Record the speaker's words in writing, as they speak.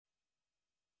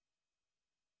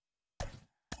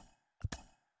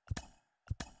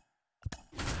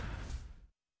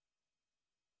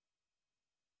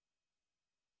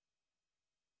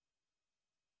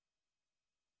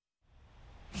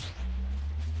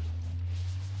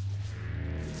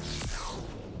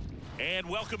And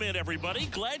welcome in, everybody.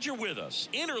 Glad you're with us.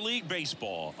 Interleague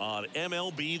Baseball on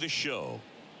MLB The Show.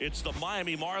 It's the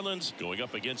Miami Marlins going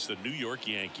up against the New York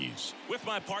Yankees. With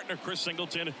my partner, Chris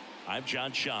Singleton, I'm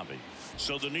John Shambi.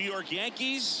 So the New York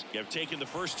Yankees have taken the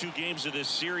first two games of this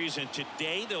series, and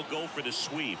today they'll go for the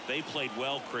sweep. They played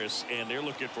well, Chris, and they're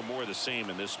looking for more of the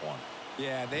same in this one.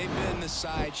 Yeah, they've been the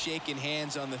side shaking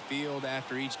hands on the field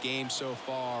after each game so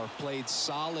far. Played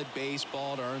solid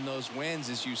baseball to earn those wins,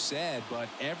 as you said, but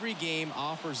every game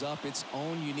offers up its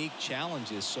own unique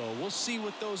challenges. So we'll see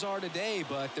what those are today,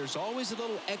 but there's always a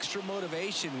little extra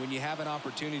motivation when you have an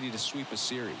opportunity to sweep a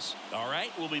series. All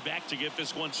right, we'll be back to get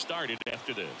this one started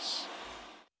after this.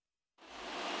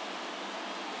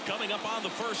 Coming up on the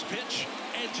first pitch,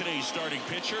 and today's starting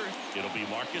pitcher, it'll be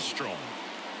Marcus Stroman.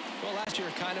 Well, last year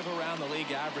kind of around the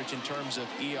league average in terms of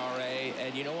ERA,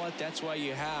 and you know what? That's why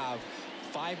you have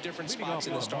 5 different spots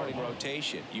in the starting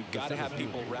rotation. You've got to have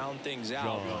people round things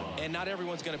out, and not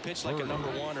everyone's going to pitch like a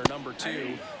 #1 or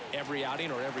 #2 every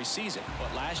outing or every season.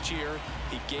 But last year,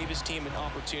 he gave his team an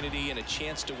opportunity and a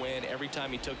chance to win every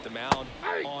time he took the mound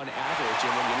on average.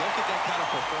 And when you look at that kind of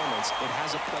performance, it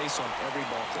has a place on every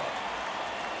ball club.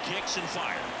 Kicks and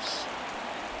fires.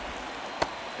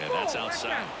 And that's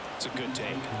outside. It's a good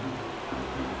take.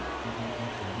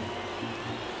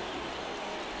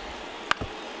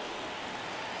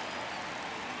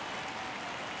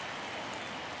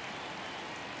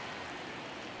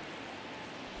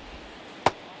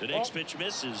 The next pitch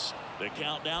misses. The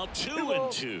count now 2-2.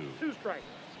 2 strikes.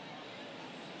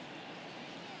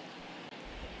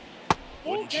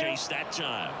 Wouldn't chase that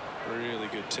time. Really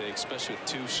good take, especially with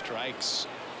 2 strikes.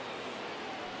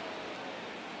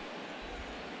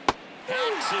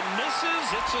 Hacks and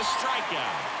misses. It's a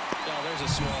strikeout. Now, there's a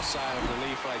small sigh of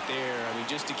relief right there. I mean,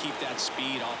 just to keep that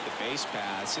speed off the base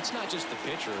paths, it's not just the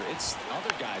pitcher, it's other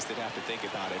guys that have to think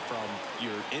about it. From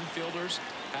your infielders,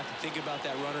 have to think about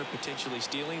that runner potentially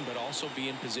stealing, but also be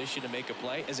in position to make a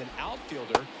play. As an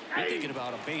outfielder, you're thinking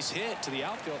about a base hit to the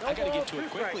outfield. I got to get to it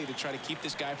quickly to try to keep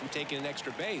this guy from taking an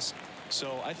extra base.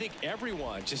 So I think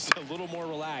everyone just a little more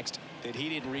relaxed that he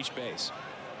didn't reach base.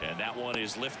 And that one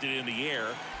is lifted in the air.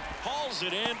 Hauls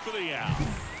it in for the out.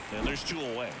 And there's 2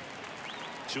 away.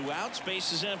 2 outs,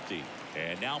 base is empty.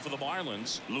 And now for the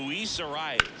Marlins, Luis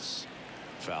Arraez.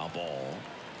 Foul ball.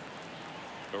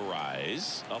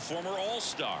 Arraez, a former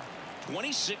All-Star,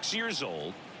 26 years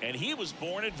old, and he was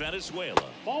born in Venezuela.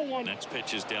 Ball 1. Next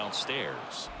pitch is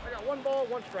downstairs. I got 1 ball,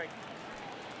 1 strike.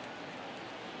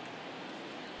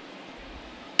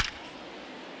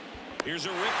 Here's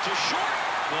a rip to short,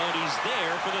 but he's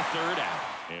there for the 3rd out.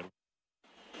 And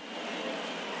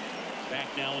back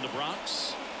now in the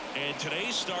Bronx, and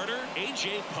today's starter,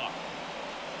 A.J. Puck.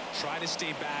 Try to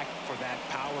stay back for that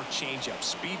power changeup.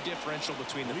 Speed differential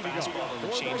between the fastball and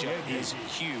the changeup is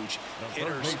huge.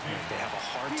 Hitters, they have a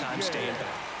hard time staying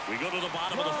back. We go to the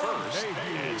bottom of the first,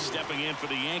 and stepping in for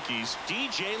the Yankees,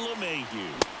 DJ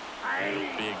LeMahieu.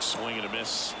 A big swing and a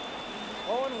miss.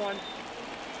 0-1.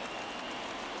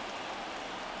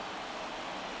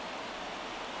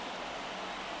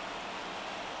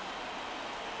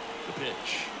 The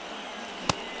pitch.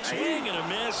 Swing and a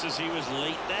miss as he was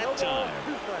late that time.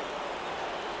 2 strikes.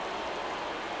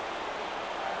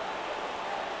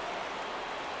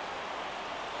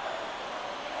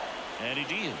 And he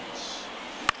deals.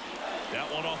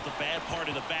 That one off the bad part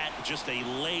of the bat, just a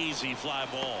lazy fly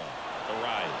ball.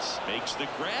 Arraez makes the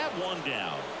grab, 1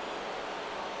 down.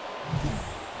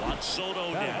 Juan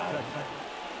Soto down.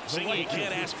 Singy, you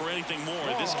can't ask for anything more.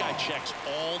 This guy checks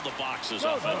all the boxes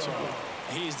offensively.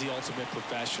 He's the ultimate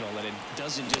professional, and it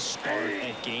doesn't just start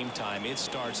at game time. It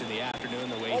starts in the afternoon,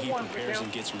 the way he prepares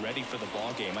and gets ready for the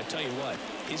ball game. I tell you what,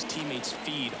 his teammates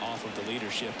feed off of the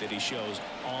leadership that he shows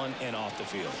on and off the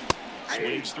field.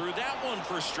 Swings through that one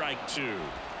for strike 2.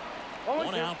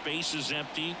 1 out, base is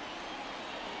empty.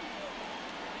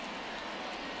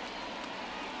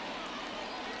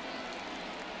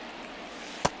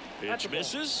 Pitch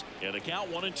misses, and the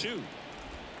count 1-2.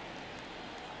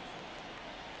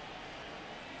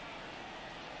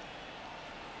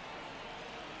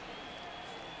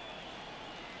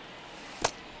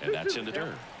 And that's in the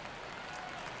dirt.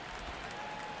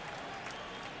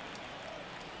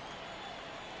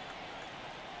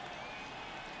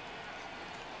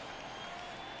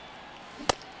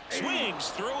 Swings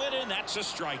through it, and that's a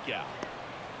strikeout.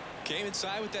 Came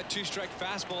inside with that 2-strike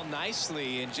fastball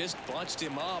nicely and just bunched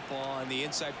him up on the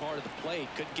inside part of the plate.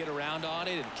 Couldn't get around on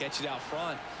it and catch it out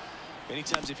front. Many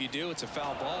times if you do, it's a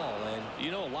foul ball. And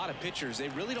you know, a lot of pitchers, they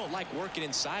really don't like working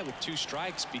inside with 2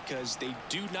 strikes because they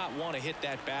do not want to hit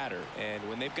that batter. And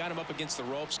when they've got him up against the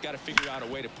ropes, got to figure out a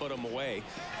way to put him away.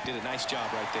 Did a nice job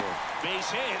right there. Base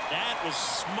hit. That was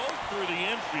smoke through the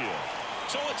infield.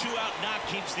 So a 2-out knock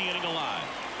keeps the inning alive.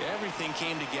 Everything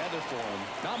came together for him.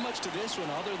 Not much to this one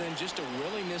other than just a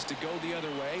willingness to go the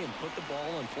other way and put the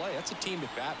ball in play. That's a team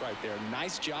at bat right there.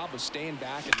 Nice job of staying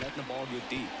back and letting the ball get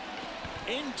deep.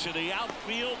 Into the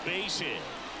outfield, base hit.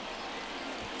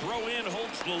 Throw in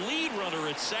holds the lead runner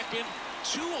at second.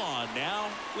 2 on now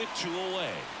with 2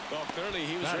 away. Well, clearly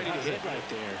he was ready to hit right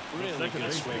there. Really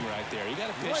good swing right there. He got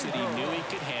a pitch that he knew he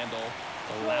could handle,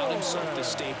 allowed himself to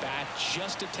stay back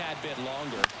just a tad bit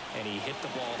longer, and he hit the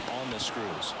ball on the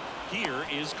screws. Here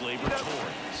is Gleyber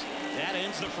Torres. That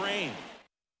ends the frame.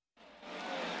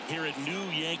 Here at New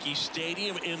Yankee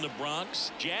Stadium in the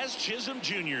Bronx, Jazz Chisholm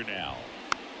Jr. now.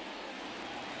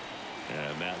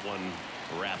 And that one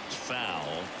wrapped foul.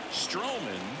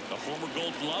 Stroman, a former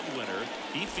Gold Glove winner,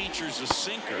 he features a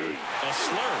sinker, a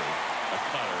slurve, a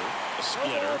cutter, a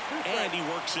splitter, and he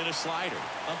works in a slider.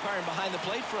 Umpiring behind the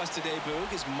plate for us today,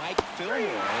 Boog, is Mike Fillmore,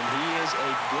 and he is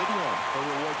a good one. He'll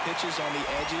reward pitches on the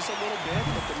edges a little bit,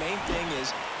 but the main thing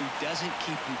is he doesn't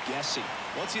keep you guessing.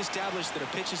 Once he establishes that a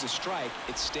pitch is a strike,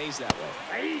 it stays that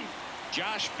way.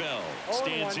 Josh Bell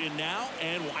stands in now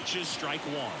and watches strike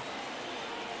 1.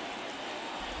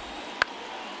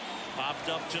 Popped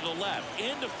up to the left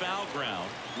into foul ground.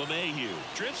 LeMahieu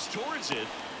drifts towards it,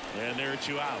 and there are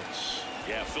 2 outs.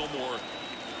 Yeah, Fillmore,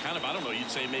 kind of, I don't know, you'd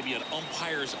say maybe an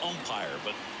umpire's umpire,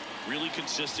 but really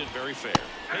consistent, very fair.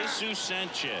 Jesus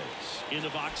Sanchez in the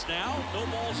box now. No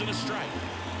balls and a strike.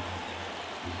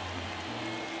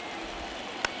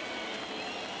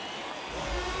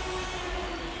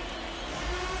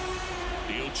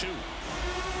 The 0-2.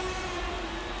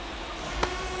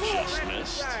 Just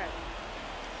missed.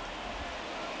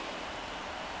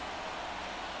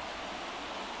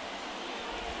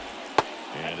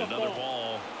 And another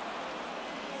ball.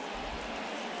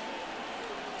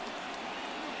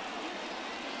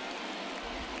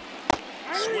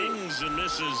 Swings and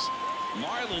misses.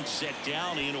 Marlins set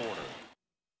down in order.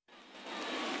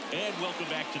 And welcome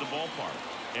back to the ballpark.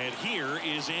 And here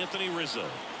is Anthony Rizzo.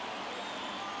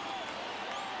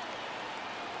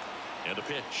 And a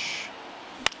pitch.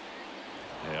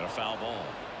 And a foul ball.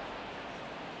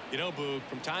 You know, Boog,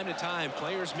 from time to time,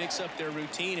 players mix up their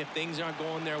routine if things aren't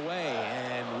going their way,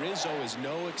 and Rizzo is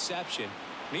no exception.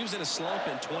 When he was in a slump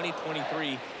in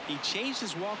 2023, he changed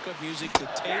his walk-up music to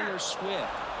Taylor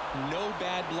Swift. No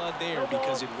bad blood there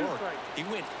because it worked. He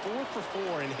went 4 for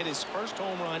 4 and hit his first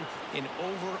home run in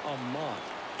over a month.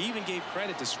 He even gave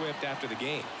credit to Swift after the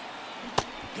game.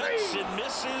 Cuts and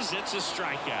misses. It's a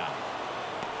strikeout.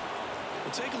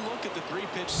 We'll take a look at the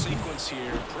 3-pitch sequence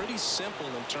here. Pretty simple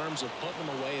in terms of putting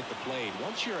them away at the plate.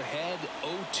 Once you're ahead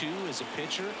 0-2 as a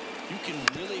pitcher, you can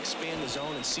really expand the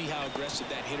zone and see how aggressive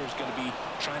that hitter is going to be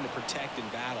trying to protect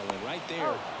and battle. And right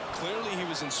there, clearly he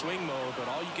was in swing mode, but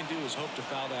all you can do is hope to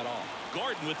foul that off.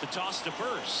 Gordon with the toss to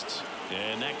first.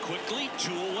 And that quickly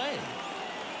 2 away.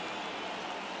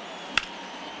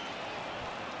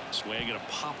 Swing and a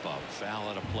pop-up. Foul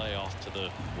at a play off to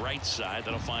the right side.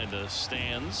 That'll find the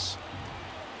stands.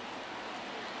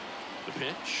 The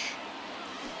pitch.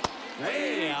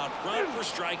 Way out front for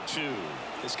strike 2.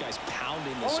 This guy's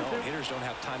pounding the zone. Hitters don't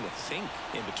have time to think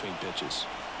in between pitches.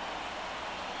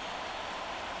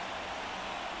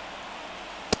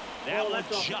 That one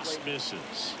just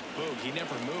misses. Boog, he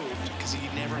never moved because he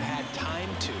never had time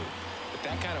to. But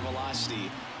that kind of velocity,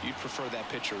 you'd prefer that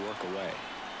pitcher work away.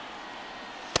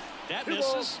 That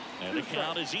misses, and the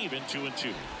count is even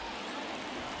 2-2.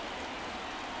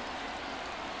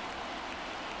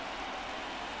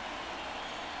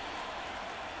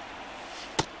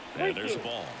 And there's a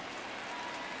ball.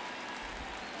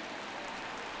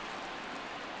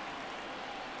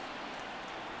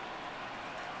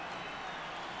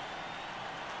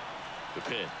 The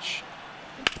pitch.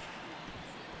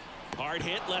 Hard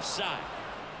hit left side.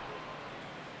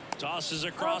 Tosses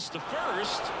across the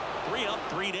first. 3 up,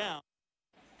 3 down.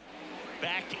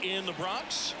 Back in the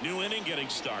Bronx. New inning getting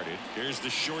started. Here's the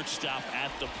shortstop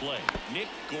at the plate, Nick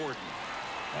Gordon.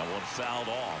 That one fouled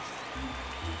off.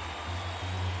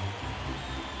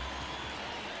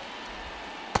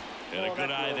 And a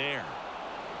good eye there.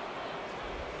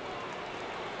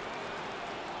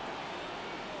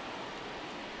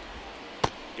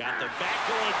 Got the back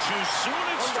going too soon.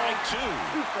 It's strike 2.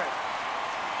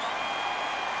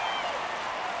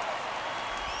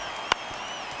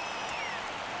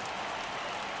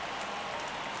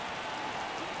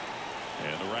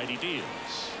 And the righty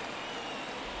deals.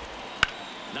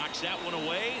 Knocks that one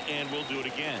away, and we'll do it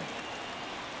again.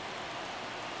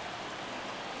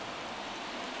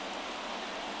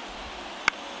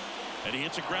 And he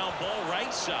hits a ground ball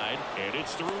right side, and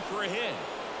it's through for a hit.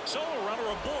 So a runner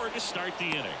aboard to start the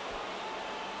inning.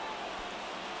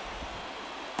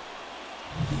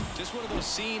 Just one of those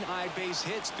seeing eye base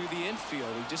hits through the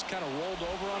infield. He just kind of rolled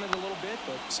over on it a little bit,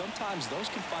 but sometimes those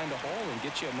can find a hole and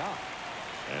get you a knock.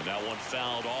 And that one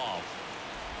fouled off.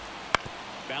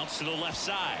 Bounce to the left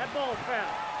side. That ball's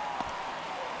foul.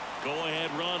 Go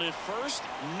ahead run at first.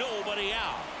 Nobody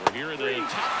out. We're here in the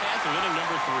top half of inning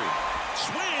number 3.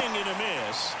 Swing and a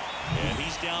miss. And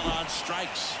he's down on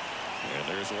strikes. And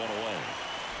there's one away.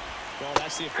 Well,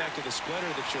 that's the effect of the splitter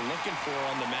that you're looking for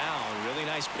on the mound. Really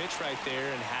nice pitch right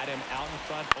there and had him out in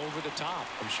front over the top.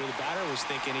 I'm sure the batter was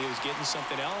thinking he was getting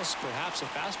something else, perhaps a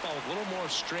fastball with a little more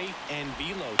straight and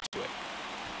velo to it.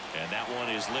 And that one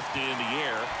is lifted in the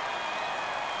air.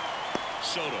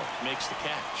 Soto makes the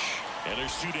catch. And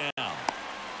there's 2 down.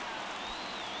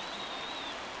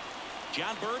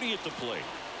 John Birdie at the plate.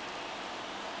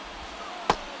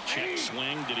 Check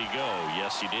swing. Did he go?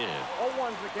 Yes, he did.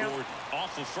 0-1's the count. Gordon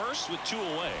off the first with 2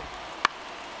 away.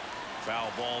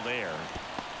 Foul ball there.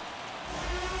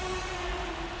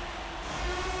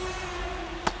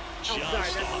 Just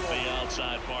off the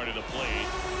outside part of the plate.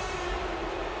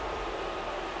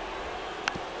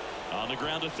 On the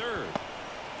ground to third.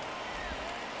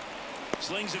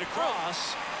 Slings it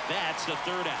across. That's the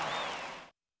 3rd out.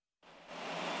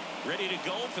 Ready to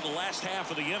go for the last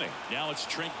half of the inning. Now it's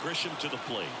Trent Grisham to the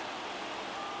plate.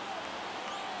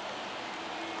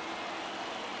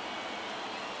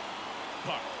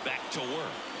 Park back to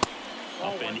work.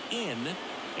 Up and in,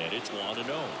 and it's 1-0.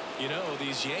 You know,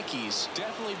 these Yankees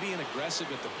definitely being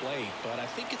aggressive at the plate, but I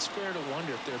think it's fair to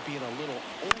wonder if they're being a little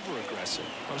over-aggressive.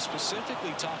 I'm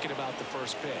specifically talking about the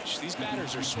first pitch. These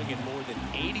batters are swinging more than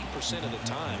 80% of the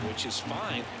time, which is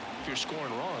fine if you're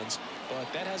scoring runs,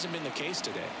 but that hasn't been the case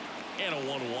today. And a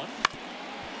 1-1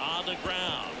 on the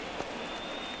ground.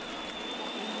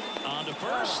 On to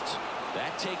first.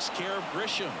 That takes care of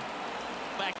Grisham.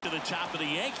 Back to the top of the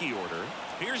Yankee order.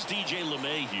 Here's DJ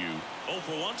LeMahieu. 0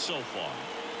 for 1 so far.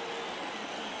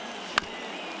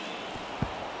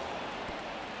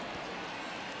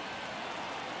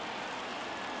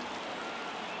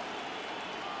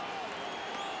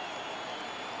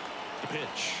 The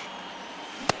pitch.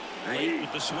 Late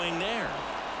with the swing there.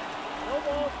 No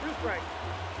ball, 2 strikes.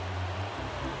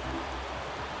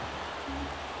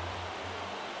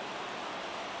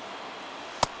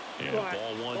 And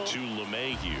ball 1 to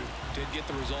LeMahieu. Didn't get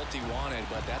the result he wanted,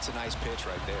 but that's a nice pitch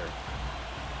right there.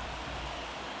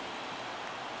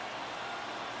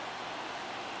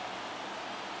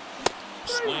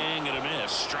 Swing and a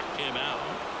miss. Struck him out.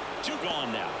 2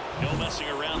 gone now. No messing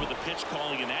around with the pitch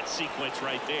calling in that sequence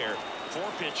right there.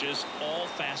 4 pitches, all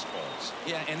fastballs.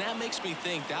 Yeah, and that makes me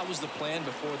think that was the plan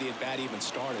before the at-bat even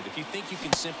started. If you think you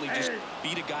can simply just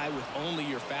beat a guy with only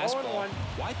your fastball,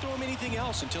 why throw him anything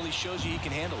else until he shows you he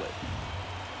can handle it?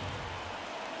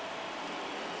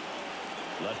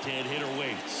 Left-hand hitter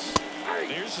waits.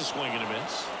 There's a swing and a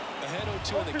miss. Ahead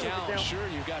 0-2 in the count. Sure,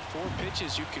 you've got 4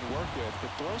 pitches you can work with, but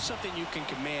throw something you can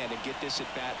command and get this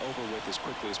at-bat over with as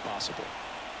quickly as possible.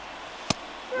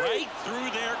 Right through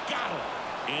there. Got him.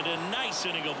 And a nice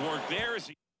inning of work there as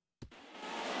he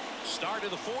start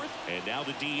of the 4th. And now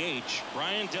the DH,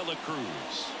 Brian De La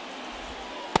Cruz.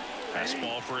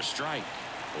 Fastball for a strike.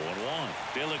 0-1.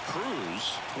 De La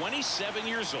Cruz, 27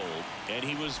 years old, and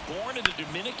he was born in the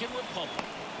Dominican Republic.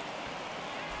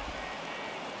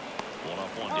 1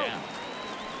 up, 1 down.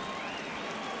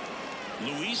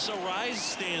 Luis Ariz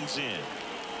stands in.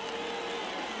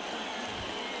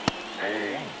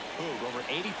 Over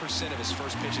 80% of his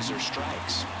first pitches are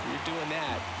strikes. If you're doing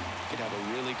that, you can have a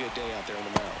really good day out there on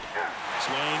the mound.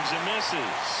 Swings and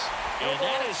misses. And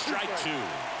that is strike 2.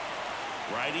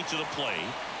 Righty to the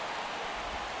plate.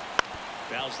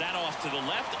 Fouls that off to the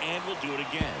left, and we'll do it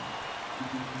again.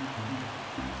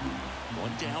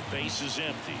 1 down, base is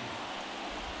empty.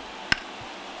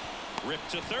 Rip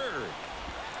to third.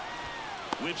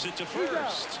 Whips it to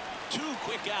first. 2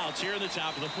 quick outs here in the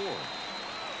top of the 4th.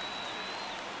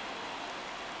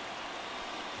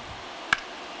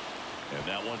 And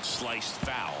that one sliced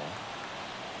foul.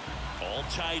 All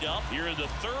tied up here in the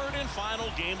 3rd and final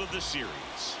game of the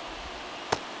series.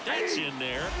 That's in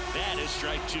there. That is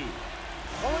strike 2.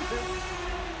 0-2.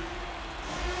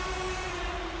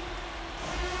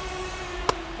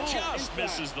 Just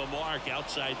misses the mark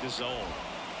outside the zone.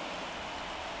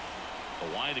 A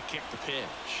wide to kick the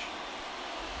pitch.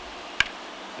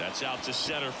 That's out to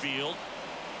center field.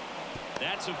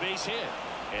 That's a base hit.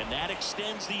 And that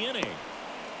extends the inning.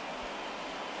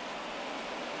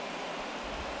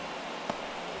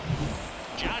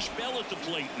 Josh Bell at the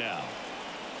plate now.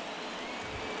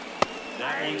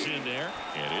 That one's in there,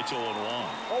 and it's 0-1.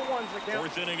 0-1's the count.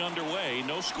 Fourth inning underway,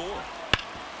 no score.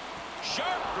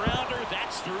 Sharp grounder,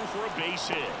 that's through for a base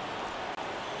hit.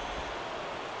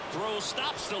 Throw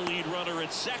stops the lead runner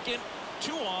at second.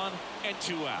 2 on and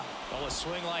 2 out. Well, a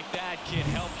swing like that can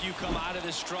help you come out of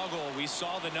the struggle. We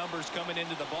saw the numbers coming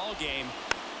into the ball game,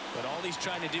 but all he's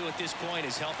trying to do at this point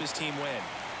is help his team win.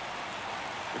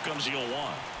 Here comes the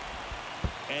 0-1.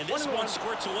 And this one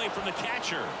squirts away from the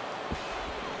catcher.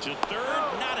 To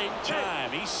third, not in time.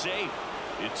 He's safe.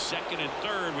 It's second and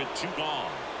third with 2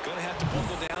 gone. Going to have to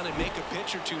buckle down and make a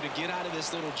pitch or two to get out of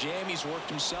this little jam he's worked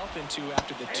himself into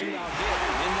after the 2-out hit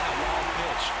and in that wild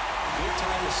pitch. Good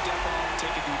time to step off,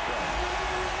 take a deep breath.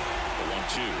 The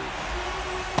 1-2.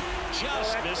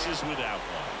 Just misses without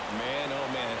one. Man, oh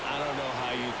man, I don't know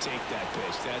how you take that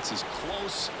pitch. That's as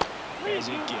close as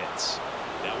it gets.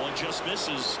 That one just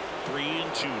misses.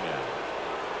 3-2 now.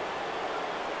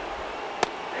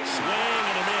 Swing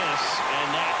and a miss,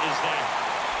 and that is that.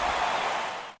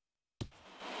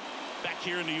 Back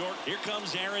here in New York, here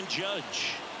comes Aaron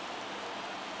Judge.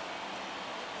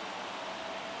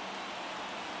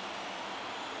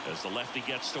 As the lefty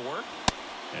gets to work,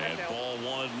 and ball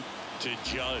 1 to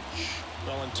Judge.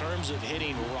 Well, in terms of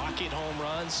hitting rocket home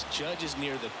runs, Judge is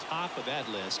near the top of that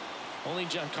list. Only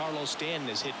Giancarlo Stanton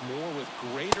has hit more with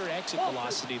greater exit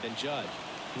velocity than Judge.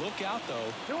 Look out,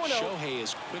 though. Shohei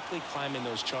is quickly climbing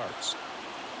those charts.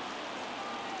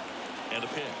 And a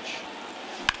pitch.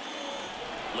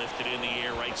 Lifted in the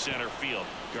air, right center field.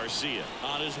 Garcia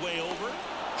on his way over.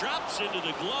 Drops into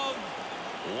the glove.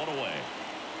 1 away.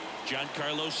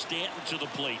 Giancarlo Stanton to the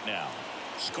plate now.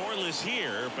 Scoreless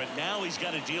here, but now he's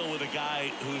got to deal with a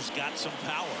guy who's got some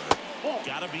power.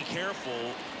 Got to be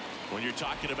careful when you're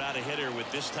talking about a hitter with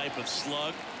this type of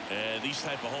slug and these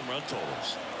type of home run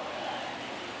totals.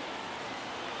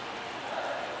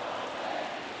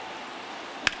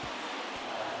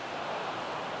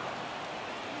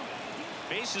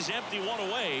 Base is empty, 1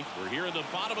 away. We're here in the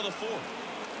bottom of the 4th.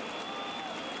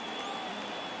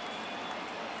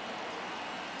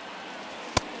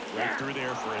 Right through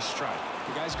there for a strike.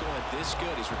 The guy's going this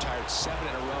good. He's retired 7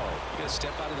 in a row. You got to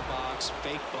step out of the box,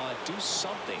 fake bunt, do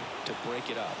something to break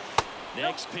it up.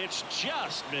 Next pitch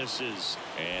just misses,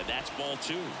 and that's ball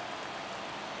 2.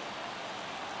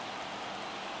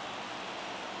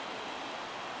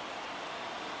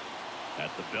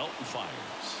 At the belt and fires.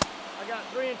 I got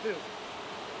 3-2.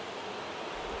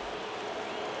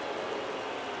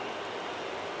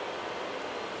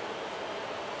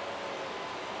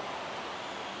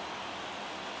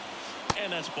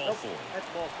 And that's ball 4. That's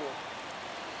ball 4.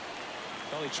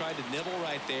 Well, he tried to nibble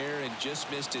right there and just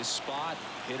missed his spot.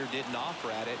 Hitter didn't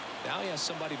offer at it. Now he has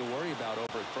somebody to worry about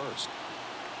over at first.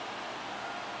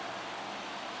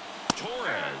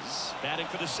 Torres batting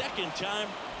for the 2nd time,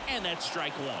 and that's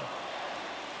strike 1.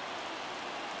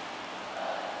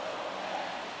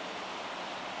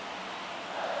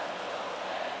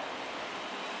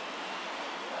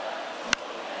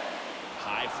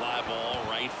 High fly ball,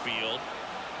 right field.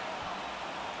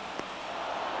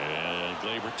 And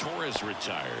Gleyber Torres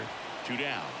retired. 2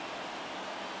 down.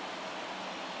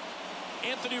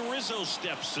 Anthony Rizzo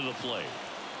steps to the plate.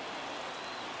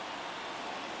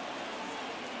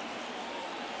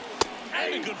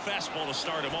 And a good fastball to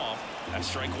start him off. That's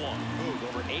strike 1. Ooh,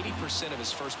 over 80% of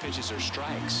his first pitches are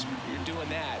strikes. You're doing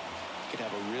that, you could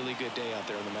have a really good day out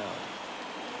there on the mound.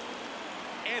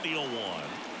 And the 0-1.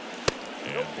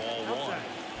 And ball 1.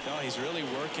 No, he's really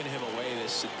working him away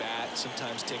this at bat.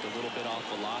 Sometimes take a little bit off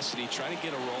velocity. Try to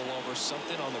get a rollover,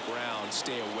 something on the ground.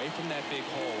 Stay away from that big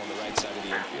hole on the right side of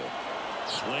the infield.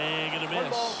 Swing and a 1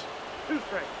 miss. ball, 2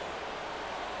 strikes.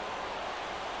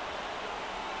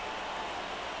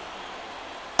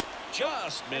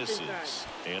 Just misses.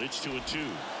 And it's 2-2.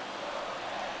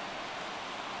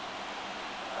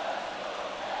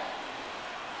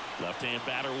 Left-hand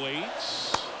batter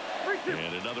waits.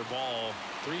 And another ball.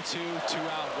 3-2, 2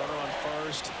 out, runner on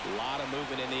first. A lot of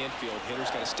movement in the infield.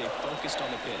 Hitter's got to stay focused on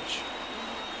the pitch.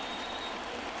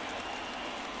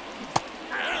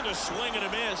 And a swing and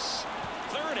a miss.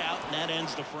 3rd out, and that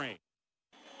ends the frame.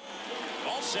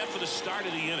 All set for the start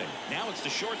of the inning. Now it's the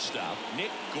shortstop,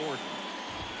 Nick Gordon.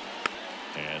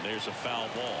 And there's a foul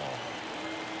ball.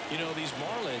 You know, these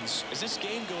Marlins, as this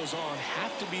game goes on,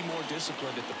 have to be more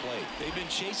disciplined at the plate. They've been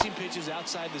chasing pitches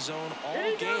outside the zone all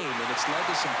game, and it's led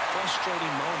to some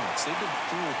frustrating moments. They've been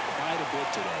fooled quite a bit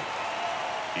today.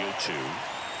 The 0-2.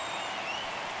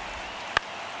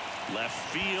 Left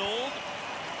field.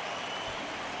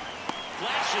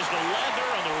 Flashes the leather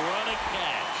on the running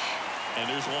catch.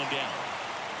 And there's 1 down.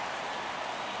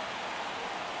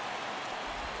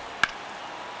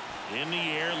 In the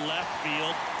air, left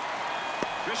field.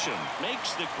 Grisham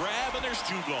makes the grab, and there's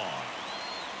 2 gone.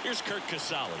 Here's Curt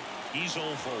Casali. He's 0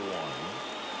 for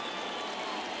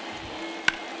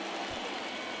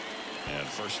 1. And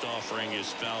first offering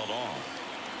is fouled off.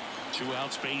 2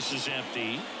 outs, base is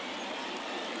empty.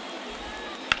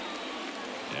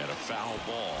 And a foul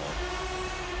ball.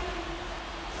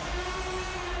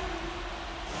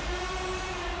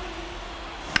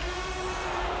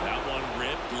 That one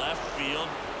ripped left field.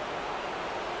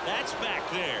 That's back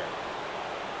there.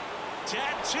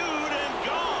 Tattooed and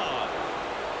gone.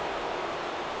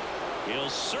 He'll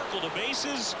circle the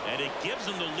bases, and it gives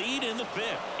them the lead in the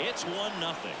 5th. It's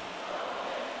 1-0.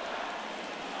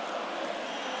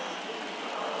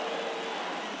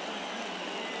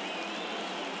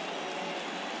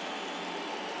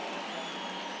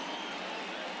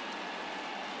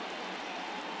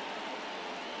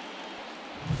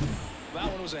 That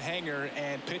one was a hanger,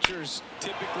 and pitchers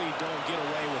typically don't get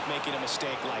away with making a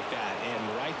mistake like that.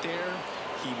 And right there,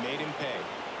 he made him pay.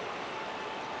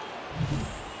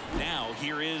 Now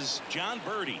here is John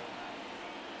Birdie.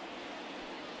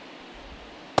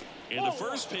 And the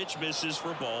first pitch misses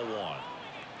for ball 1.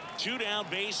 2 down,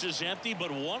 base is empty,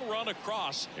 but 1 run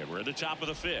across, and we're at the top of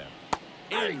the 5th.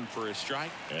 In for a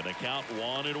strike, and a count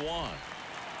 1-1.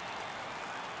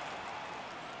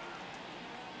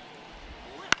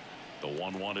 The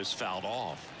 1-1 is fouled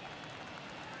off.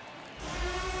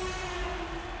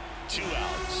 2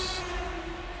 outs.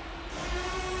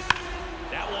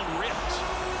 That one ripped.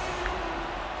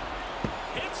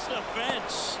 Hits the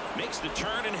fence. Makes the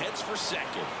turn and heads for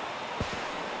second.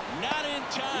 Not in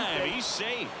time. He's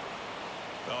safe.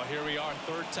 Well, here we are,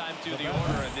 3rd time through the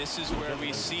order, and this is where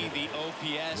we see the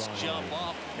OPS jump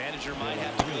up. Manager might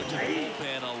have to go to the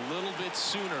bullpen a little bit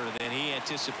sooner than he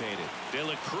anticipated. De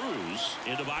La Cruz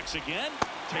in the box again.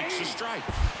 Takes a strike.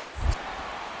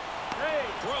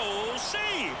 Throw,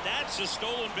 save. That's a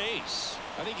stolen base.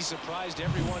 I think he surprised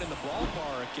everyone in the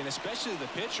ballpark, and especially the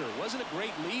pitcher. Wasn't a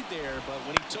great lead there, but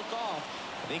when he took off,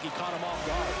 I think he caught him off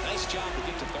guard. Nice job to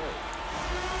get to 3rd.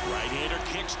 Right-hander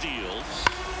kicks, deals.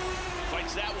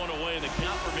 Fights that one away, and the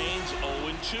count remains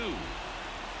 0-2.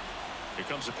 Here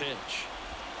comes a pitch.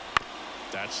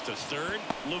 That's to 3rd.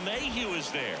 LeMahieu is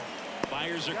there.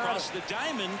 Fires across the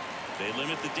diamond. They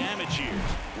limit the damage here.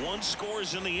 1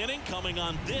 scores in the inning, coming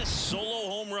on this solo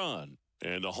home run.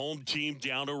 And the home team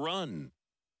down a run.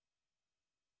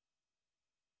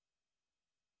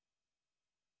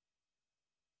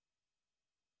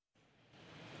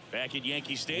 Back at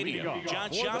Yankee Stadium,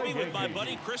 John Shelby with my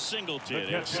buddy Chris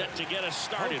Singleton. And set to get us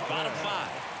started. Bottom 5,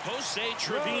 Jose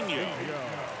Trevino.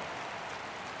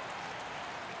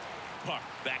 Park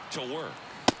back to work.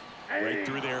 Right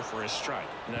through there for a strike.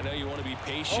 And I know you want to be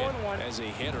patient as a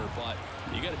hitter, but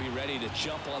you got to be ready to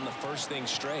jump on the first thing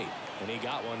straight. And he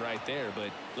got one right there,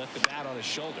 but left the bat on his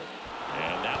shoulder.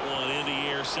 And that one in the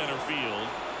air, center field.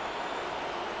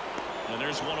 And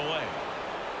there's one away.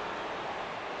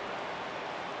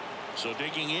 So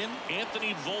digging in,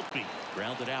 Anthony Volpe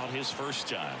grounded out his first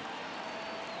time.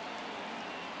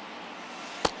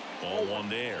 Ball 1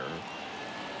 there.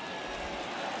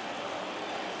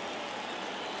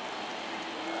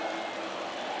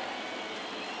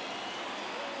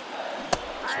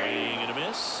 Swing and a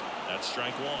miss. That's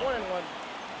strike 1. 1-1.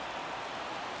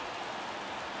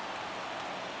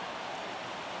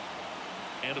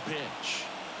 And a pitch.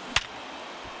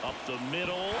 Up the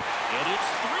middle, and it's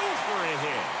through for a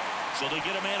hit. So they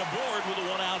get a man aboard with a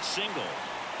 1-out single.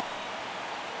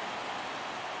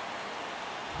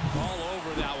 All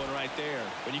over that one right there.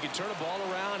 When you can turn a ball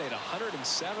around at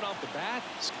 107 off the bat,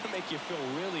 it's going to make you feel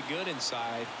really good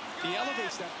inside. He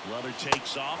elevates that. Runner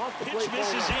takes off. Pitch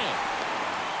misses in.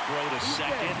 Throw to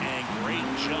second, and great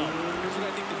jump. Here's what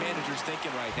I think the manager's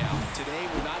thinking right now. Today,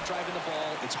 we're not driving the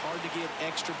ball. It's hard to get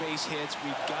extra base hits.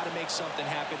 We've got to make something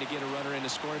happen to get a runner in a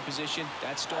scoring position.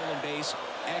 That stolen base,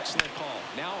 excellent call.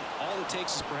 Now, all it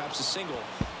takes is perhaps a single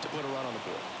to put a run on the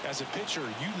board. As a pitcher,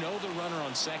 you know the runner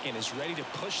on second is ready to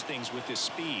push things with his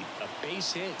speed. A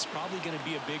base hit is probably going to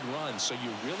be a big run, so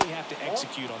you really have to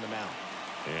execute on the mound.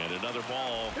 And another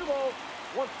ball. 2 balls,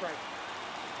 1 strike.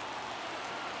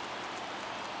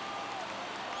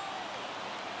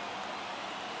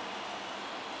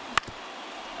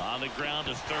 On the ground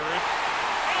to 3rd,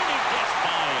 and it gets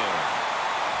by him.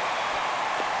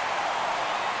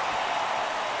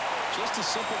 Just a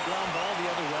simple ground ball the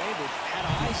other way, but had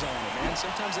eyes on it, man.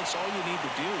 Sometimes that's all you need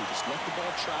to do. Just let the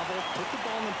ball travel, put the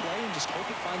ball in play, and just hope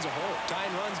it finds a hole.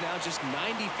 Tying runs now just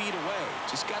 90 feet away.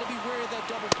 Just got to be wary of that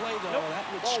double play, though. That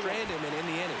would strand him and end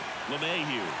the inning.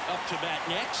 LeMahieu up to bat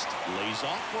next, lays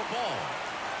off for ball.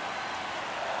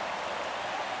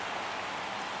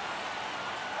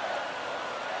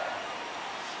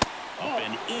 Up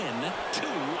and in, 2-0.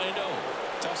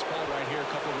 Tough spot right here. A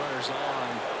couple runners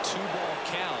on. 2-ball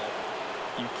count.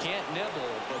 You can't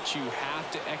nibble, but you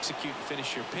have to execute and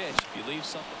finish your pitch. If you leave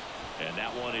something. And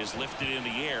that one is lifted in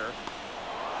the air.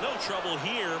 No trouble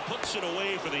here. Puts it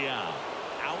away for the out.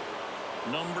 Out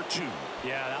number 2.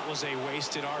 Yeah, that was a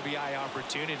wasted RBI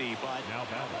opportunity, but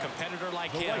a competitor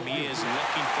like him, he is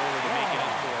looking forward to making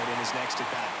up for it in his next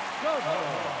at-bat.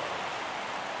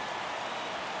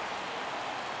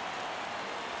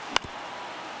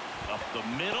 Up the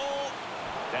middle.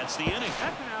 That's the inning.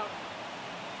 That's an out.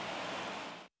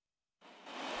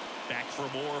 Back for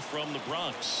more from the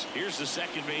Bronx. Here's the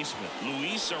second baseman,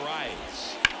 Luis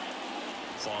Arias.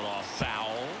 Fought off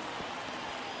foul.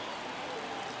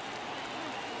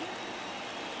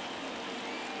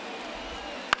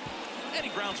 And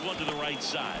he grounds one to the right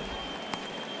side.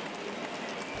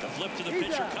 The flip to the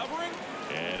pitcher covering.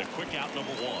 And a quick out,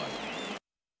 number 1.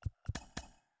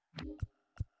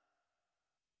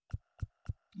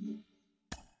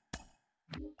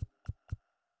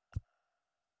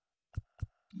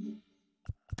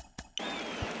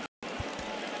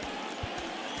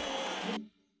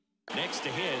 Next to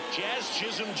hit, Jazz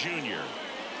Chisholm Jr.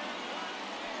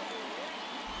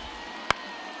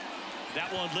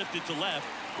 That one lifted to left.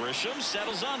 Grisham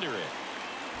settles under it.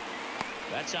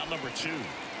 That's out number 2.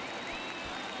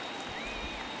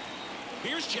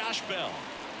 Here's Josh Bell.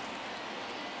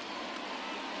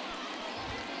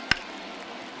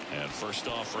 And first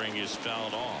offering is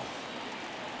fouled off.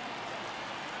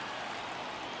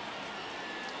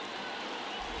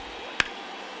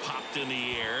 Popped in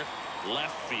the air,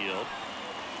 left field,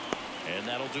 and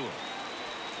that'll do it.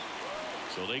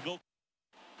 So they go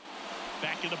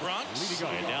back in the Bronx,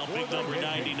 and now big number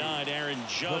 99, Aaron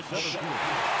Judge.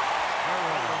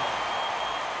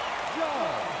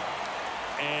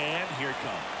 And here it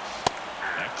comes.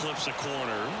 That clips a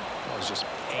corner. That was just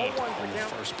paint on the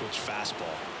first pitch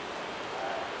fastball.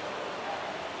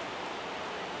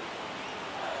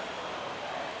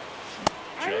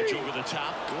 Judge over the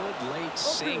top. Good late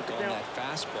sink on that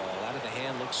fastball. Out of the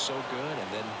hand looks so good,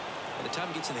 and then by the time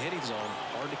it gets in the hitting zone,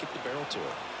 hard to get the barrel to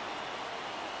it.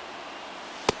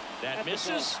 That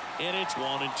misses, and it's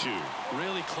 1-2.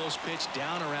 Really close pitch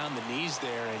down around the knees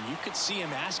there, and you could see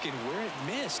him asking where it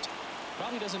missed.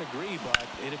 Probably doesn't agree, but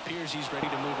it appears he's ready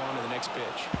to move on to the next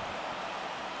pitch.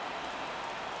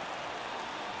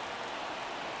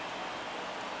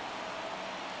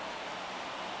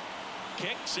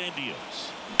 Kicks and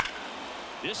deals.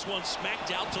 This one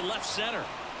smacked out to left center.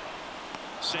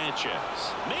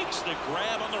 Sanchez makes the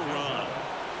grab on the run.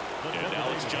 And now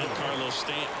it's Giancarlo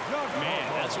Stanton.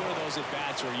 Man, that's one of those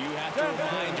at-bats where you have to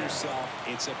remind yourself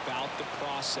it's about the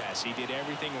process. He did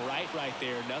everything right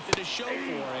there. Nothing to show for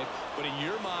it. But in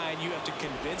your mind, you have to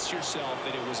convince yourself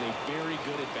that it was a very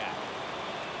good at-bat.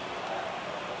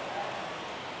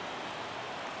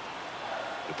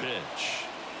 The pitch.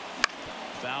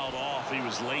 Fouled off. He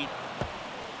was late.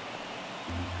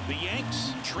 The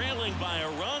Yanks trailing by a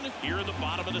run here in the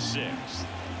bottom of the 6th.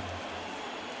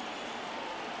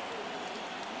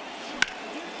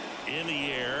 In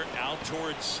the air, out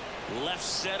towards left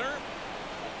center.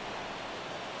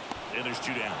 And there's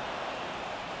 2 down.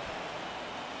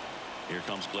 Here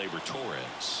comes Gleyber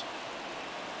Torres.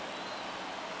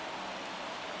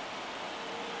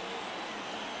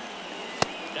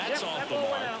 That's off the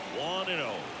mark.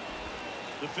 1-0.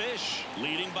 The Fish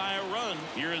leading by a run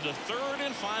here in the 3rd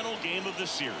and final game of the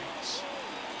series.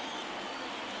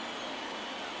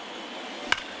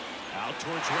 Out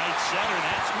towards right center.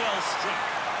 That's well struck.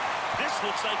 This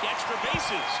looks like extra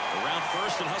bases. Around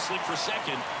first and hustling for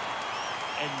second.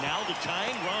 And now the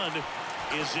tying run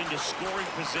is into scoring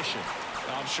position.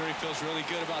 I'm sure he feels really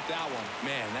good about that one.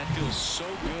 Man, that feels so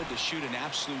good to shoot an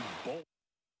absolute bolt.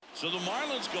 So the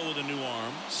Marlins go with a new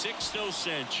arm, Sixto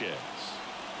Sanchez.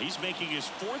 He's making his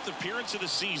 4th appearance of the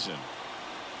season.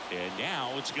 And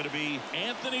now it's going to be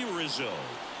Anthony Rizzo.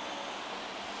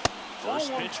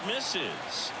 First pitch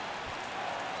misses.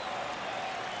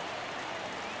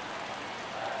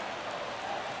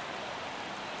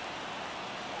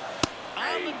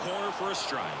 On the corner for a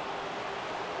strike.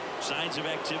 Signs of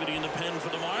activity in the pen for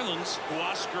the Marlins.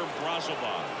 Huascar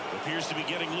Brazoban appears to be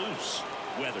getting loose.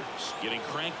 Weathers getting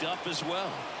cranked up as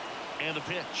well. And the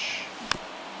pitch.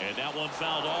 And that one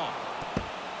fouled off.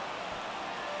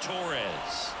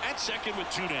 Torres at second with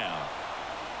 2 down.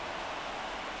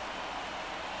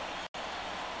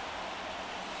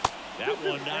 That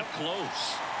one not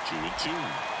close. 2-2.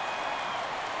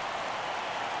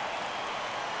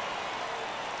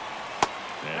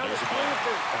 And there's a ball.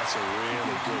 That's a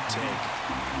really good take.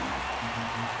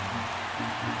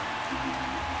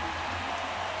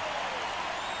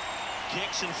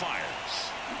 kicks and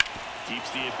fires. Keeps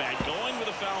the at-bat going with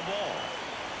a foul ball.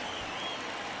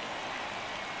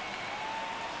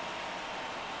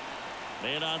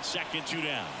 Man on second, 2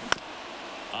 down.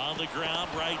 On the ground,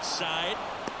 right side.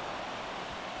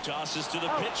 Tosses to the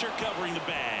pitcher, covering the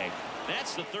bag.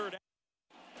 That's the third.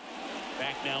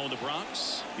 Back now in the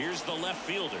Bronx. Here's the left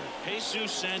fielder,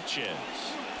 Jesus Sanchez.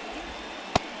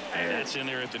 And that's in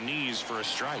there at the knees for a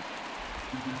strike.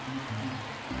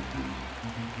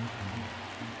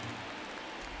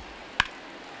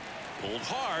 Pulled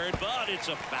hard, but it's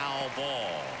a foul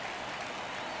ball.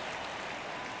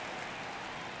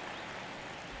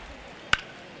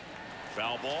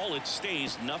 Foul ball. It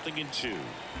stays 0-2.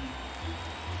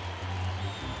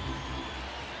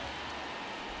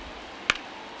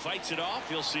 Fights it off.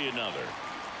 He'll see another.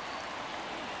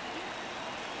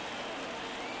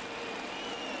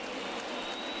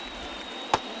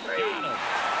 Got him.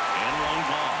 And one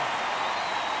ball.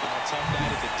 Tough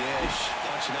night at the dish.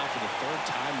 Punching out for the third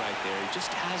time right there. He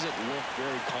just hasn't looked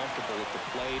very comfortable at the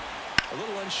plate. A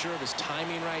little unsure of his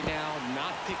timing right now.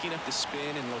 Not picking up the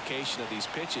spin and location of these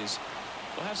pitches.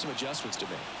 We'll have some adjustments to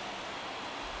make.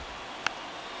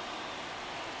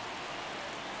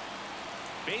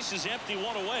 Base is empty,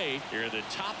 1 away. Here in the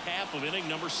top half of inning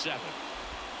number 7.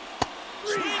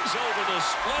 Swings over the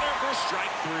splitter for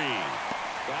strike 3.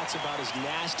 That's about as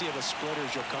nasty of a splitter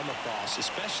as you'll come across,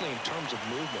 especially in terms of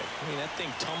movement. I mean, that thing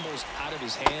tumbles out of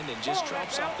his hand and just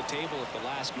drops off the table at the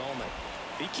last moment.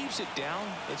 If he keeps it down,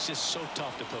 it's just so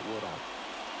tough to put wood on.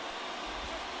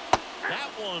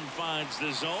 That one finds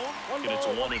the zone, and it's a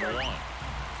 1-1.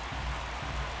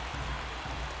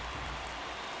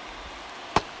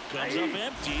 Comes up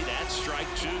empty. That's strike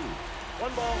 2.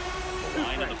 1 ball. The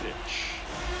line of the pitch.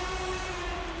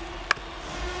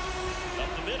 Up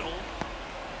the middle.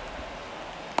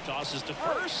 Tosses to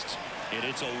first, and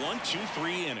it's a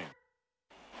 1-2-3 inning.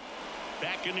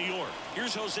 Back in New York,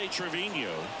 here's Jose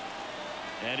Trevino,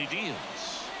 and he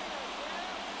deals.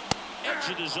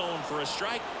 Edge of the zone for a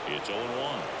strike. It's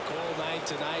 0-1. Cold night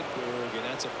tonight, Berg, and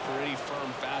that's a pretty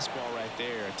firm fastball right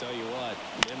there. I tell you what,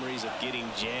 memories of getting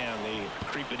jammed, they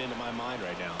creep it into my mind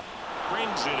right now.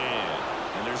 Brings it in,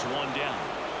 and there's 1 down.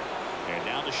 And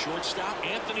now the shortstop,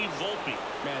 Anthony Volpe.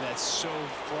 Man, that's so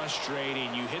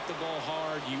frustrating. You hit the ball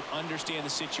hard. You understand the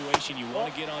situation. You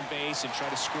want to get on base and try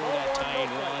to score that tying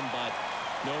run, but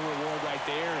no reward right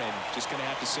there, and just going to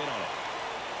have to sit on it.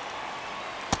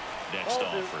 Next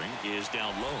offering is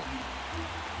down low.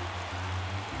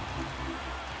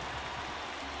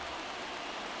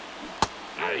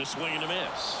 And a swing and a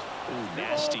miss. Ooh,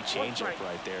 nasty changeup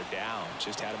right there. Down.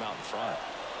 Just had him out in front.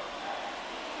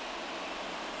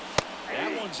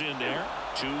 That one's in there.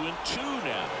 2-2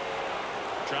 now.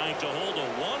 Trying to hold a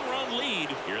 1-run lead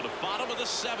here at the bottom of the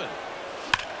 7th.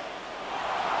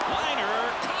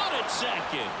 Liner caught at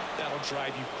second. That'll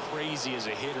drive you crazy as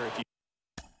a hitter if you.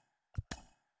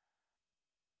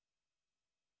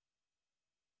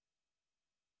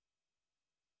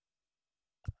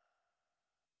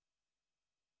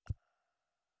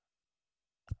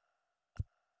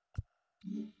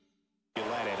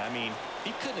 Let it. I mean,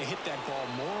 he couldn't have hit that ball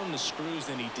more on the screws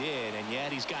than he did, and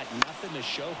yet he's got nothing to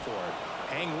show for it.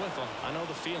 Hang with him. I know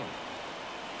the feeling.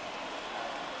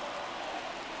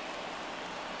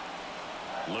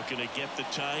 Looking to get the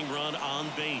tying run on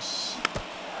base.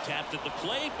 Tapped at the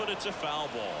plate, but it's a foul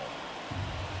ball.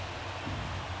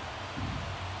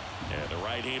 And the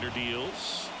right-hander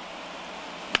deals.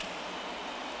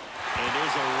 And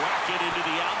there's a rocket into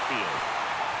the outfield.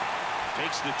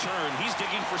 Takes the turn. He's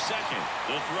digging for second.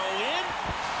 The throw in.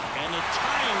 And the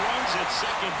tying runs at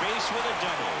second base with a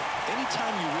double.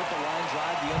 Anytime you rip a line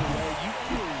drive the other way, you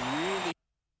feel really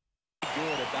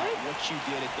good about what you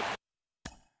did at the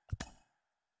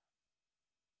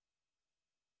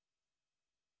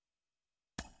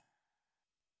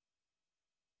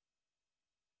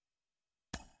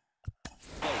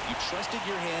You trusted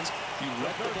your hands, you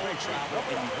let the ball travel,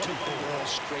 and you took the ball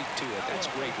straight to it. That's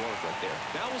great work right there.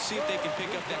 Now we'll see if they can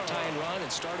pick up that tying run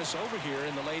and start us over here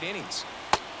in the late innings.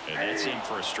 And that's in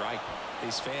for a strike.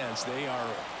 These fans, they are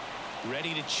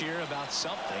ready to cheer about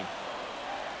something.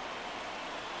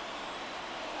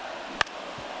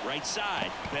 Right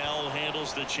side. Bell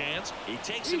handles the chance. He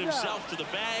takes it himself to the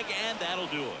bag, and that'll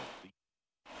do it.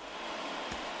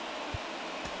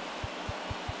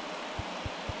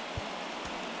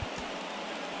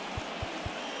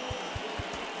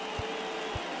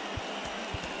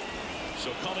 So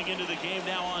coming into the game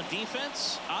now on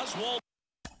defense, Oswald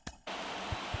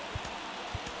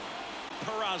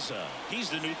Peraza.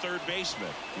 He's the new third baseman.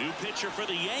 New pitcher for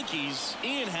the Yankees,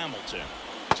 Ian Hamilton.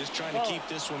 Just trying to keep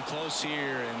this one close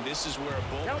here, and this is where a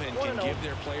bullpen can give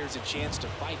their players a chance to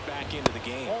fight back into the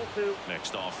game.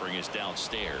 Next offering is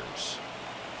downstairs.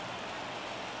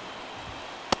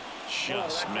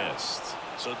 Just missed.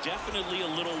 So definitely a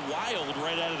little wild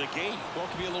right out of the gate. Well,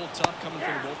 it can be a little tough coming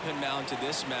from the bullpen mound to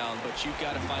this mound, but you've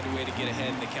got to find a way to get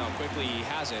ahead in the count quickly. He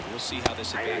hasn't. We'll see how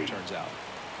this at-bat turns out.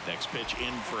 Next pitch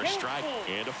in for a strike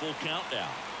and a full count now.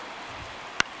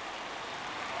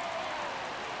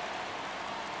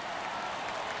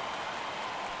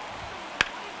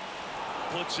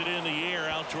 Puts it in the air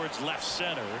out towards left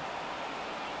center.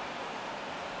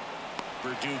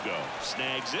 Verdugo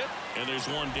snags it, and there's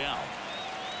one down.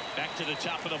 Back to the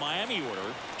top of the Miami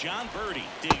order. John Birdie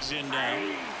digs in now.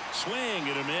 Swing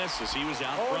and a miss as he was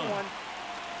out front.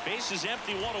 Base is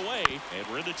empty, one away, and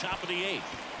we're in the top of the 8th.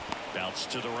 Bounce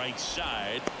to the right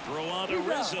side. Throw on to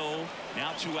Rizzo.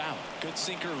 Now 2 out. Good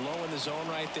sinker low in the zone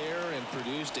right there and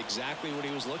produced exactly what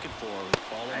he was looking for.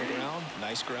 Ball on the ground.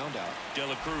 Nice ground out. De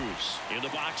La Cruz in the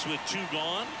box with 2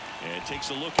 gone and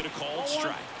takes a look at a called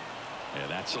strike. And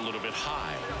that's a little bit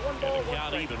high. And the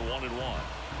count even 1-1.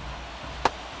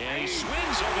 And he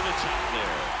swings over the top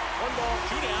there.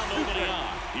 2 down, nobody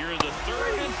on. Here in the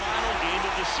 3rd and final game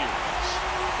of the series.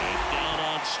 And down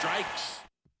on strikes.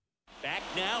 Back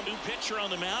now, new pitcher on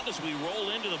the mound as we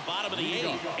roll into the bottom of the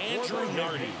 8th. Andrew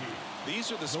Nardi.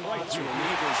 These are the spots where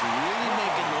relievers really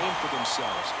make a name for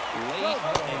themselves. Late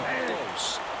and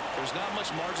close. There's not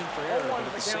much margin for error, but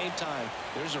at the same time,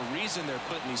 there's a reason they're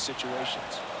put in these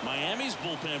situations. Miami's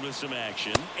bullpen with some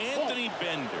action. Anthony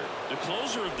Bender, the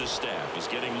closer of the staff, is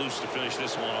getting loose to finish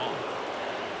this one off.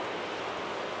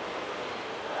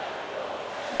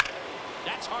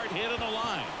 That's hard hit on the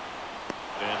line.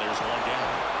 And there's one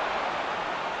down.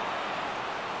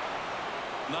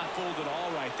 Not fooled at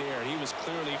all right there. He was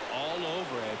clearly all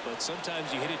over it, but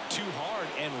sometimes you hit it too hard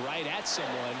and right at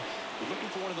someone. You're looking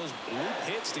for one of those bloop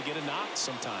hits to get a knock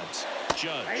sometimes.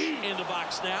 Judge in the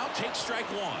box now. Takes strike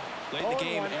 1. Late in the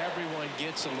game, everyone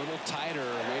gets a little tighter.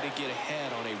 A way to get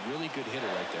ahead on a really good hitter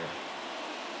right there.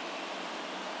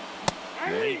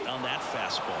 Late on that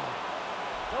fastball.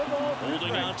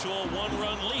 Holding on to a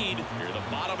 1-run lead here in the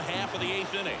bottom half of the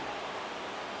 8th inning.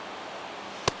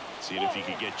 Seeing if he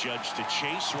could get Judge to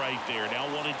chase right there. Now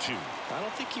 1-2. I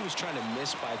don't think he was trying to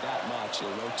miss by that much in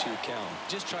a 0-2 count.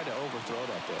 Just tried to overthrow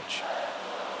that pitch.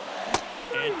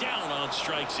 And down on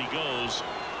strikes he goes.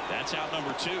 That's out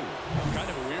number 2. Kind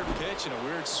of a weird pitch and a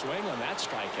weird swing on that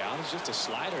strikeout. It's just a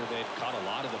slider that caught a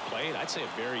lot of the plate. I'd say a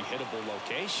very hittable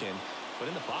location. But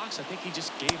in the box, I think he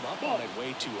just gave up on it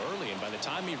way too early. And by the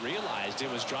time he realized it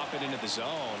was dropping into the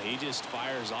zone, he just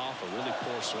fires off a really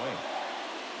poor swing.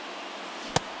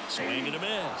 Swing and a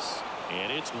miss.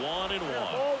 And it's 1-1.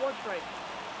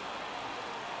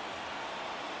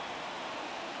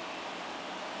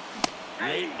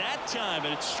 Late that time,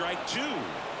 and it's strike 2.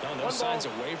 No signs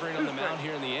of wavering on the mound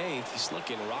here in the 8th. He's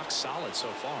looking rock solid so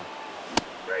far.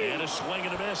 And a swing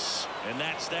and a miss. And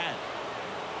that's that.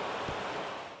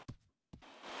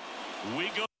 We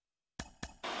go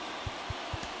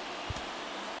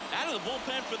out of the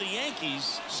bullpen for the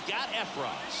Yankees, Scott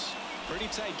Efros. Pretty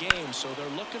tight game, so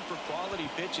they're looking for quality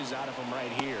pitches out of him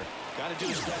right here. Got to do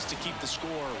his best to keep the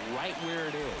score right where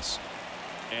it is.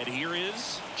 And here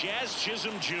is Jazz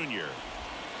Chisholm Jr.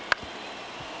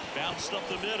 Bounced up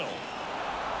the middle.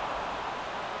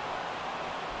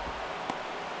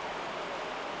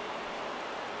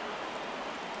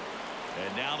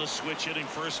 And now the switch hitting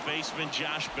first baseman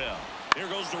Josh Bell. Here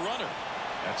goes the runner.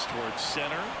 That's towards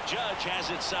center. Judge has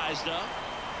it sized up.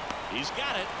 He's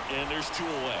got it, and there's 2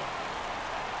 away.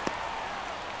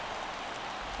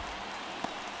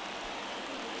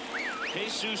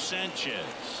 Jesus Sanchez,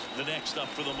 the next up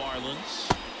for the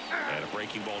Marlins. And a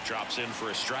breaking ball drops in for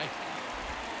a strike.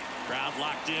 Crowd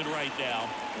locked in right now.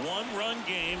 1-run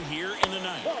game here in the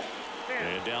 9th.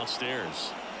 And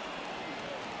downstairs.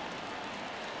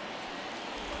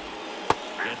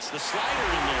 Gets the slider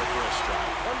in there for a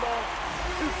strike. 1 ball,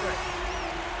 2 strikes.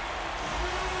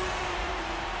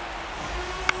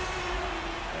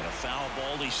 And a foul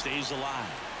ball, he stays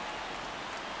alive.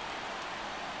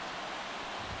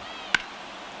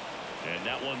 And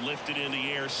that one lifted in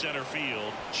the air center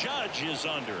field. Judge is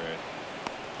under it.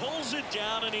 Pulls it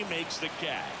down and he makes the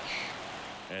catch.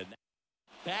 And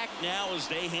back now as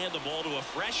they hand the ball to a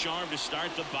fresh arm to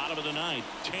start the bottom of the 9th.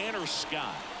 Tanner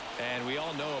Scott. And we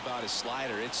all know about his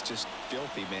slider. It's just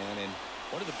filthy, man. And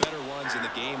one of the better ones in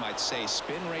the game, I'd say.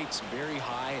 Spin rate's very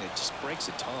high and it just breaks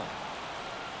a ton.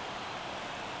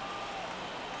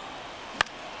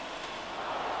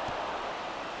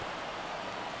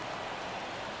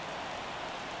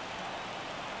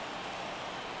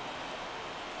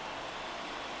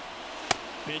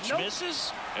 Pitch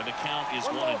misses, and the count is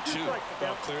 1-2.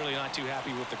 Well, clearly not too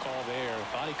happy with the call there.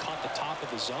 Thought he caught the top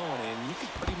of the zone, and you could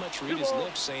pretty much read his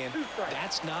lips saying,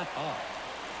 that's not up.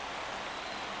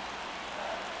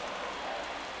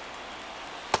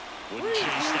 Wouldn't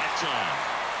chase that time.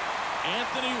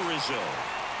 Anthony Rizzo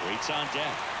waits on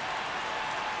deck.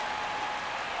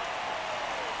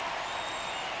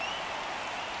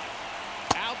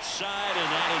 Outside, and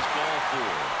that is ball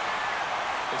 4.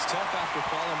 It's tough after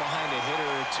falling behind a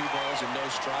hitter, 2 balls and no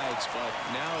strikes, but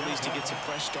now at least he gets a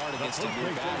fresh start against a new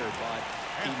batter, but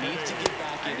he needs to get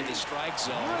back into the strike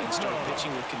zone and start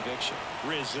pitching with conviction.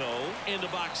 Rizzo in the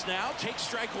box now, takes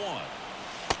strike 1.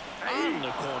 On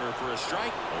the corner for a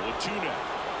strike. 0-2 now.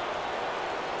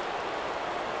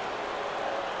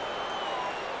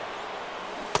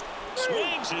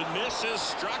 Swings and misses,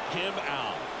 struck him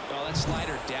out. Well, that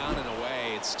slider down and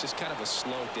away, it's just kind of a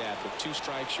slow death. With 2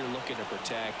 strikes you're looking to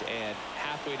protect, and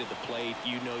halfway to the plate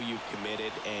you know you've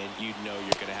committed and you know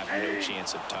you're going to have no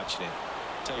chance of touching it.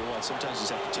 Tell you what, sometimes you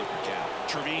just have to tip your cap.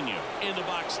 Trevino in the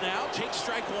box now, takes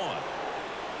strike 1.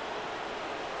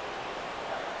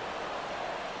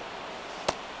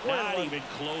 Not even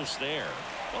close there.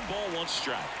 1 ball, 1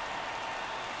 strike.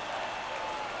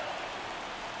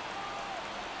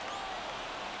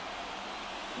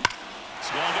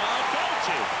 Swung on,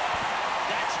 belted.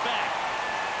 That's back.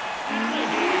 Out of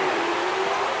here.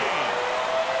 Ball game.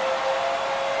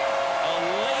 A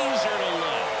laser to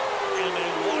left, and they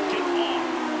walk it off.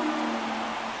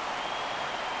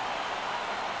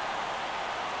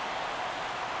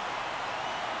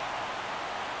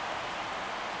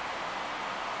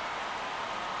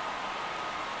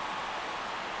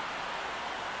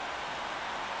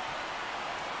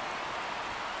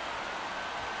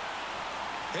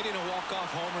 Hitting a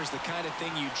walk-off homer is the kind of thing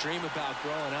you dream about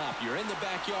growing up. You're in the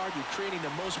backyard, you're creating the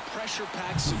most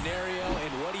pressure-packed scenario,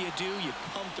 and what do? You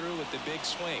come through with the big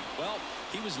swing. Well,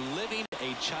 he was living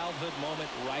a childhood moment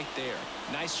right there.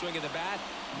 Nice swing of the bat,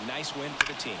 nice win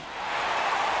for the team.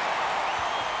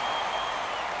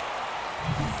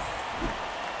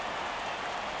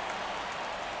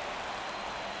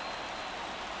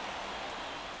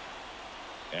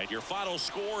 And your final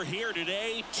score here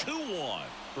today, 2-1.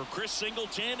 For Chris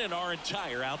Singleton and our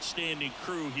entire outstanding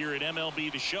crew here at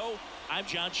MLB The Show, I'm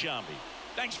John Shambi.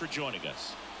 Thanks for joining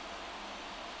us.